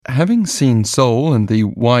having seen Seoul and the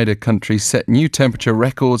wider country set new temperature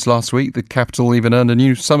records last week, the capital even earned a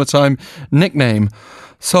new summertime nickname,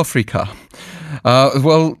 Sofrika.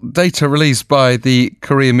 Data released by the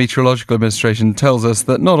Korean Meteorological Administration tells us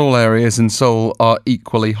that not all areas in Seoul are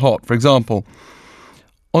equally hot. For example,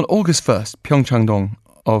 on August 1st, Pyeongchang-dong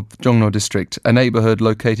of Jongno District, a neighbourhood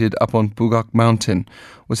located up on Bugak Mountain,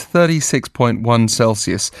 was 36.1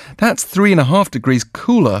 Celsius. That's 3.5 degrees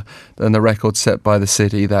cooler than the record set by the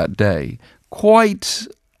city that day. Quite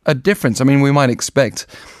a difference. I mean, we might expect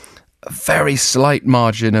a very slight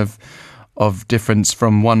margin of difference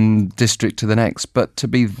from one district to the next, but to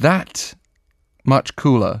be that much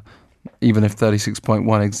cooler, even if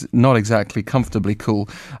 36.1 is not exactly comfortably cool,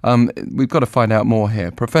 we've got to find out more here.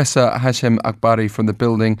 Professor Hashem Akbari from the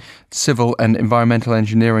Building, Civil and Environmental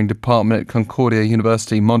Engineering Department at Concordia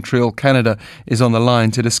University, Montreal, Canada, is on the line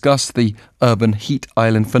to discuss the urban heat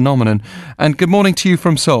island phenomenon. And good morning to you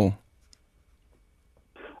from Seoul.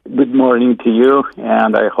 Good morning to you,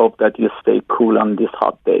 and I hope that you stay cool on this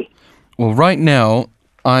hot day. Well, right now,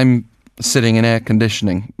 I'm sitting in air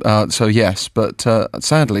conditioning, so yes, but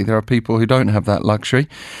sadly there are people who don't have that luxury,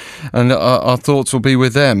 and our thoughts will be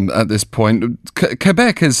with them at this point.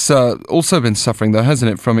 Quebec has also been suffering, though,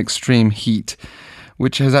 hasn't it, from extreme heat,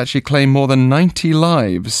 which has actually claimed more than 90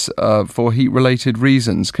 lives for heat-related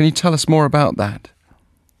reasons. Can you tell us more about that?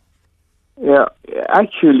 Yeah,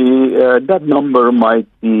 actually, that number might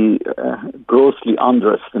be grossly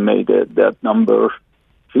underestimated. That number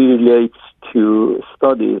relates to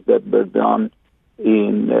studies that were done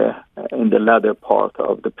in the latter part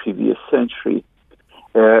of the previous century.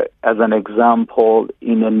 As an example,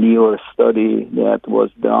 in a newer study that was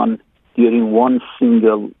done during one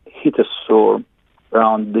single heat storm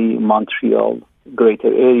around the Montreal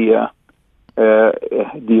greater area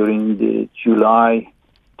during the July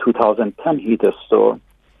 2010 heat storm,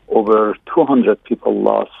 over 200 people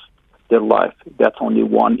lost their life. That's only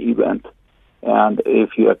one event. And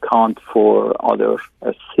if you account for other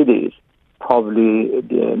cities, probably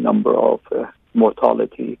the number of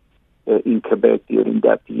mortality in Quebec during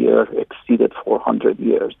that year exceeded 400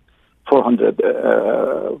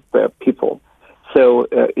 people. So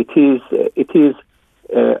it is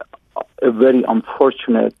a very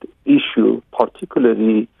unfortunate issue,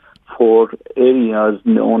 particularly for areas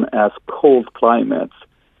known as cold climates.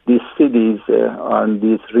 These cities and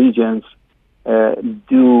these regions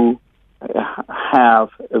do have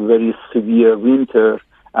a very severe winter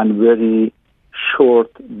and very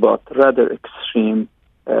short but rather extreme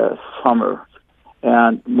summer.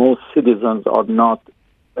 And most citizens are not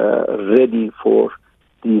ready for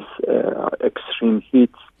these extreme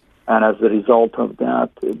heats, and as a result of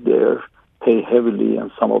that, they pay heavily,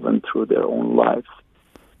 and some of them through their own lives.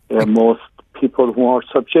 Most people who are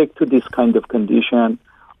subject to this kind of condition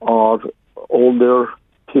are older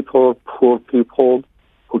people, poor people,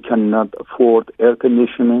 who cannot afford air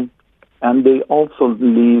conditioning, and they also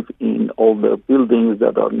live in older buildings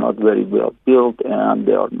that are not very well built and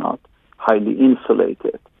they are not highly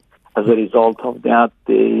insulated. As a result of that,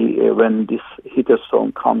 when this heat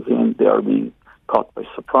storm comes in, they are being caught by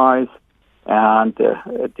surprise, and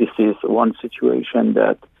this is one situation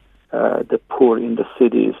that the poor in the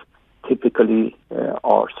cities typically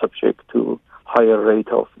are subject to higher rate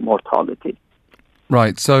of mortality.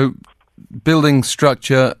 Right, so building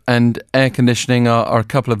structure and air conditioning are a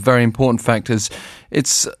couple of very important factors.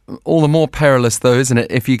 It's all the more perilous, though, isn't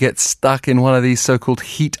it, if you get stuck in one of these so-called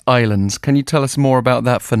heat islands. Can you tell us more about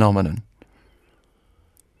that phenomenon?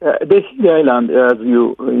 The heat island, as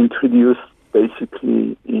you introduced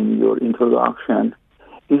basically in your introduction,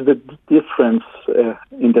 is the difference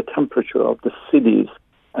in the temperature of the cities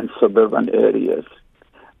and suburban areas.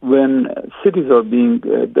 When cities are being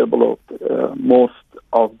developed, most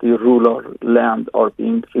of the rural land are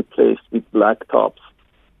being replaced with black tops,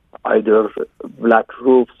 either black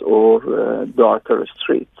roofs or darker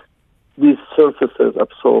streets. These surfaces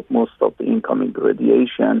absorb most of the incoming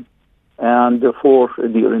radiation, and therefore,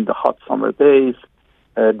 during the hot summer days,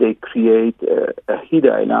 they create a heat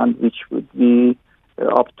island, which would be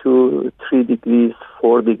up to 3 degrees,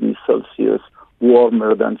 4 degrees Celsius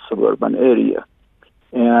warmer than suburban area.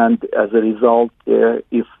 And as a result,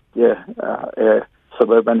 if the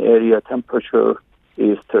suburban area temperature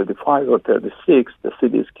is 35 or 36, the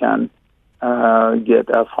cities can get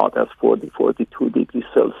as hot as 40, 42 degrees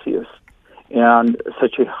Celsius. And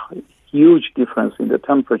such a huge difference in the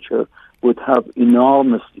temperature would have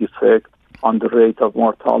enormous effect on the rate of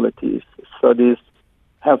mortality. Studies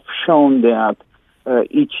have shown that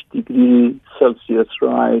each degree Celsius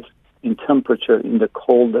rise in temperature in the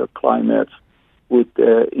colder climates would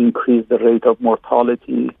increase the rate of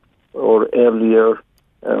mortality or earlier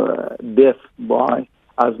death by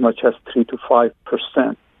as much as 3 to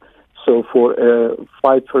 5%. So for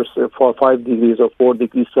 5%, for 5 degrees or 4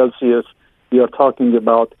 degrees Celsius, we are talking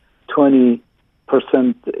about 20%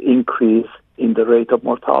 increase in the rate of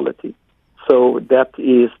mortality. So that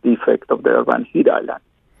is the effect of the urban heat island.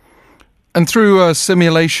 And through a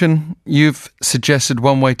simulation, you've suggested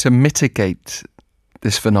one way to mitigate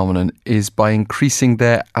this phenomenon is by increasing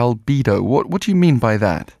their albedo. What do you mean by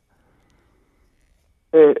that?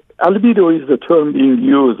 Albedo is the term being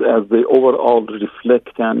used as the overall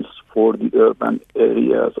reflectance for the urban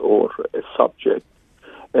areas or a subject.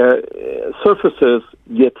 Surfaces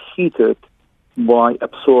get heated by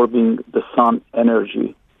absorbing the sun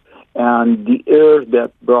energy, and the air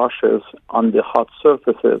that brushes on the hot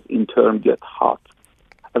surfaces in turn gets hot.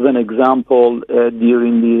 As an example,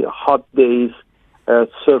 during the hot days,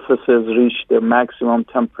 surfaces reach their maximum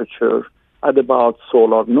temperature at about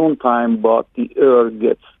solar noontime, but the air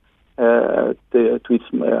gets to its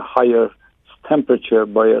higher temperature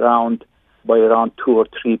by around 2 or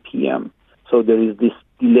 3 p.m. So there is this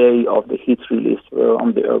delay of the heat release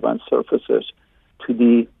on the urban surfaces to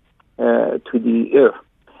the air.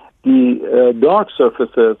 The dark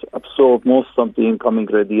surfaces absorb most of the incoming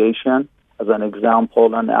radiation. As an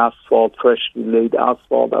example, an asphalt, freshly laid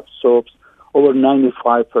asphalt, absorbs over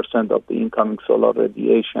 95% of the incoming solar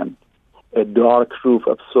radiation. A dark roof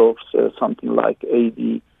absorbs something like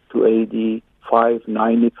 80 to 85,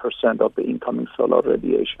 90% of the incoming solar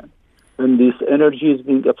radiation. When this energy is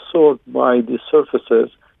being absorbed by the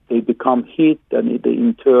surfaces, they become heat, and they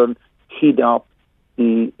in turn heat up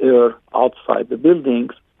the air outside the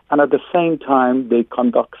buildings, and at the same time they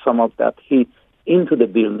conduct some of that heat into the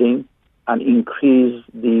building and increase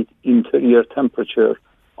the interior temperature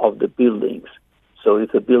of the buildings. So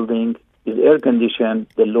if the building is air conditioned,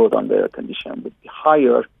 the load on the air condition would be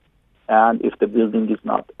higher, and if the building is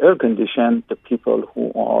not air conditioned, the people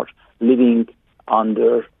who are living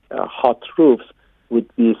under hot roofs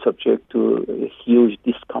would be subject to a huge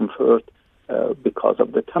discomfort because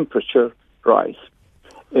of the temperature rise.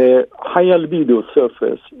 A high albedo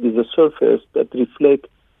surface is a surface that reflects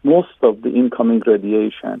most of the incoming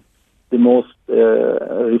radiation. The most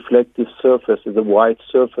reflective surface is a white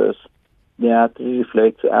surface that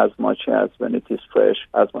reflects as much as, when it is fresh,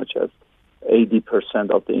 as much as 80%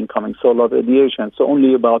 of the incoming solar radiation. So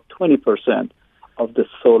only about 20% of the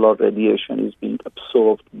solar radiation is being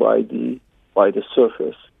absorbed by the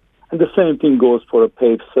surface. And the same thing goes for a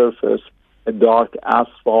paved surface. A dark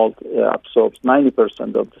asphalt absorbs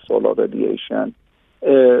 90% of the solar radiation.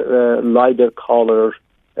 Lighter color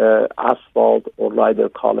asphalt or lighter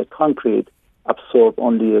color concrete absorb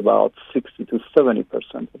only about 60 to 70%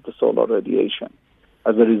 of the solar radiation.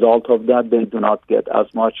 As a result of that, they do not get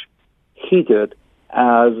as much heated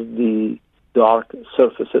as the dark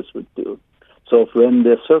surfaces would do. So when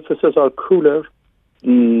the surfaces are cooler,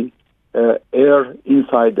 the air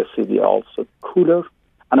inside the city also cooler,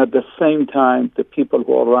 and at the same time, the people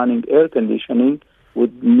who are running air conditioning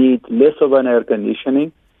would need less of an air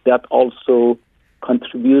conditioning that also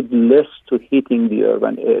contribute less to heating the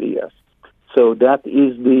urban areas. So that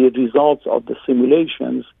is the results of the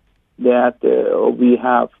simulations that we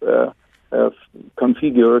have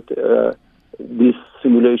configured these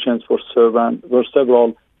simulations for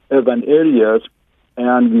several urban areas,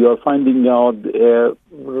 and we are finding out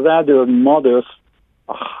rather modest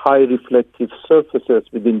high reflective surfaces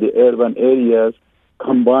within the urban areas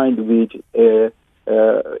combined with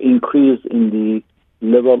increase in the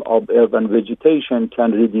level of urban vegetation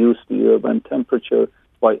can reduce the urban temperature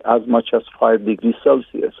by as much as 5 degrees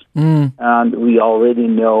Celsius. And we already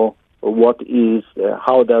know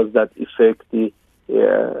how does that affect the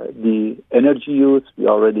energy use. We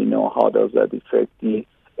already know how does that affect the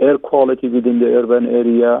air quality within the urban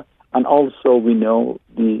area. And also we know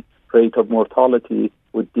the rate of mortality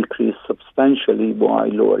would decrease substantially by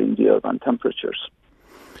lowering the urban temperatures.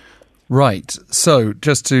 Right. So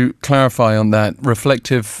just to clarify on that,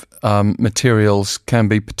 reflective materials can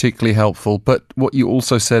be particularly helpful, but what you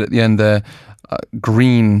also said at the end there,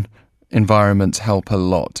 green environments help a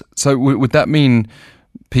lot. So would that mean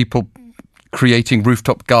people creating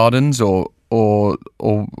rooftop gardens, or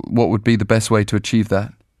what would be the best way to achieve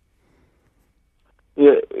that?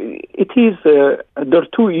 Yeah, it is. There are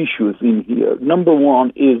two issues in here. Number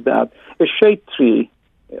one is that a shade tree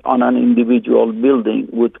on an individual building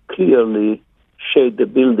would clearly shade the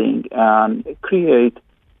building and create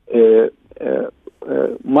a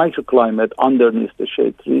microclimate underneath the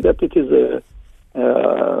shade tree that it is a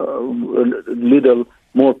little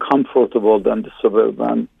more comfortable than the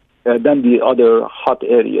suburban, than the other hot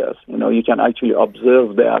areas. You know, you can actually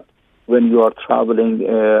observe that when you are traveling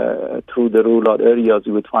through the rural areas,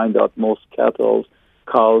 you would find that most cattle,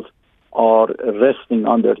 cows are resting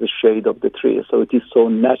under the shade of the tree. So it is so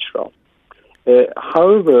natural.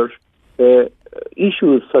 However,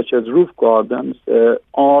 issues such as roof gardens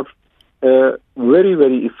are very,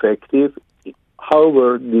 very effective.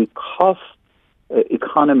 However, the cost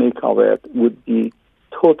economic of it would be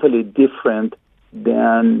totally different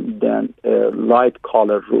than a light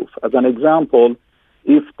color roof. As an example,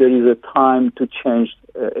 if there is a time to change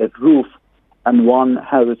a roof and one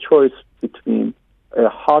has a choice between a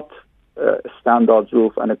hot standard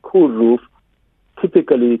roof and a cool roof,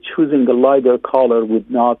 typically choosing a lighter color would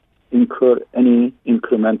not incur any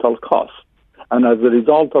incremental cost. And as a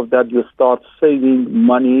result of that, you start saving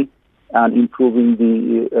money and improving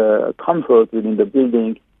the comfort within the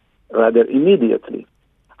building rather immediately.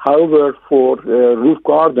 However, for roof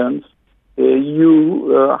gardens,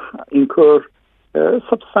 you incur a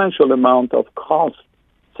substantial amount of cost,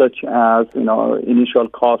 such as initial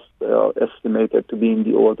cost estimated to be in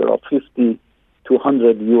the order of $50 to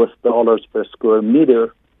 $100 per square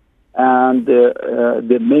meter, and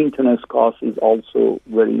the maintenance cost is also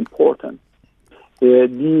very important.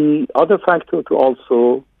 The other factor to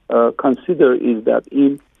also consider is that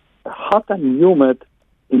in a hot and humid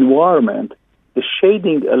environment, the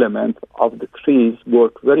shading element of the trees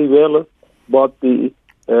work very well, but the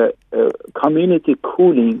community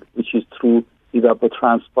cooling, which is through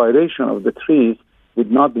evapotranspiration of the trees, would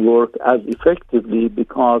not work as effectively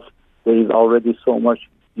because there is already so much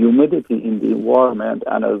humidity in the environment,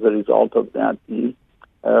 and as a result of that, the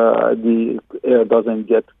air doesn't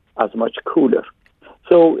get as much cooler.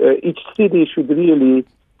 So each city should really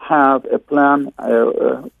have a plan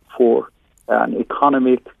for an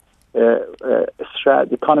economical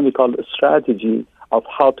strategy of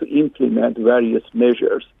how to implement various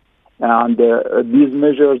measures. And these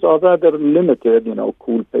measures are rather limited,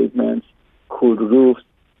 cool pavements, cool roofs,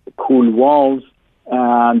 cool walls,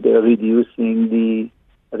 and reducing the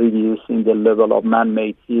level of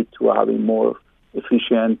man-made heat to having more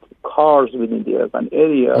efficient cars within the urban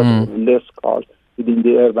areas, less cars within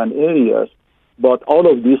the urban areas. But all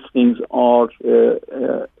of these things are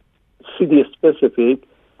city-specific,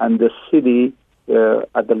 and the city,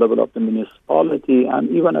 at the level of the municipality and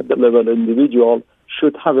even at the level of the individual,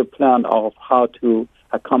 should have a plan of how to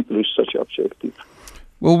accomplish such objectives.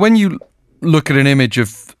 Well, when you look at an image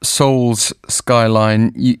of Seoul's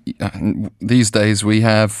skyline, these days we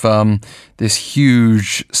have this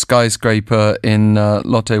huge skyscraper in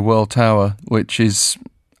Lotte World Tower, which is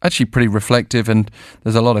actually pretty reflective, and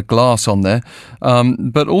there's a lot of glass on there.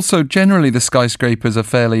 But also, generally, the skyscrapers are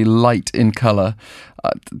fairly light in colour.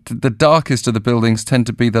 The darkest of the buildings tend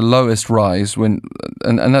to be the lowest rise, and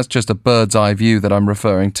that's just a bird's eye view that I'm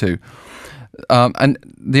referring to. And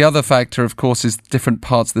the other factor, of course, is different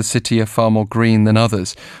parts of the city are far more green than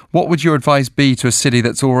others. What would your advice be to a city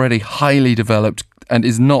that's already highly developed and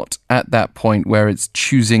is not at that point where it's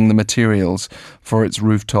choosing the materials for its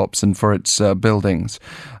rooftops and for its buildings?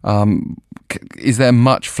 Is there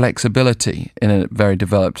much flexibility in a very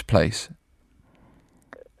developed place?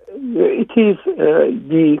 It is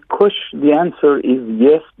the answer is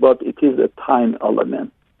yes, but it is a time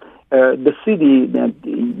element. The city that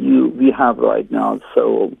we have right now,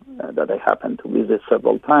 Seoul, that I happen to visit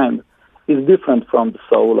several times, is different from the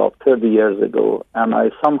Seoul of 30 years ago, and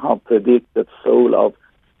I somehow predict that Seoul of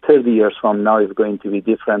 30 years from now is going to be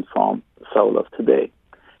different from Seoul of today.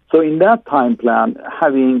 So in that time plan,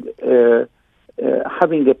 having a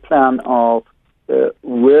plan of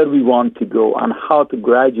where we want to go and how to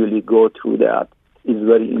gradually go through that is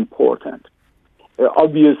very important.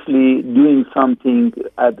 Obviously, doing something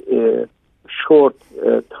at a short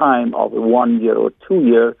time of 1 year or 2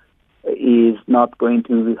 years is not going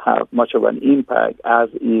to have much of an impact as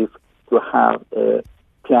if to have a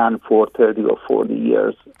plan for 30 or 40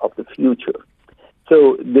 years of the future.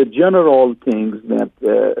 So the general things that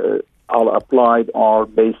are applied are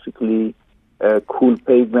basically cool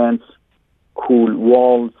pavements, cool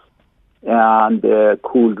walls, and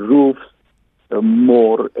cool roofs,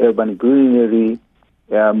 more urban greenery,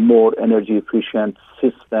 more energy efficient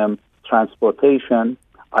system transportation,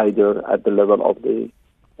 either at the level of the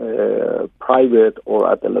private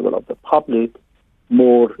or at the level of the public,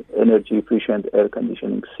 more energy efficient air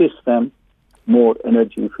conditioning system, more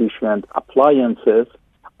energy efficient appliances.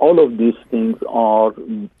 All of these things are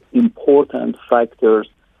important factors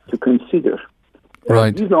to consider.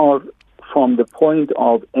 Right. These are from the point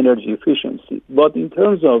of energy efficiency. But in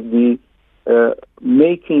terms of the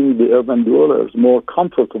making the urban dwellers more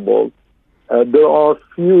comfortable, there are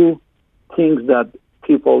few things that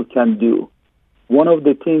people can do. One of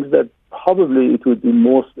the things that probably it would be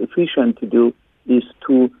most efficient to do is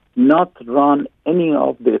to not run any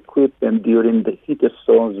of the equipment during the heat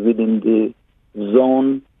storms within the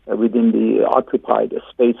zone, within the occupied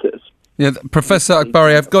spaces. Yeah, Professor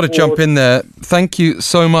Akbari, I've got to jump in there. Thank you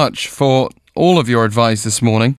so much for all of your advice this morning.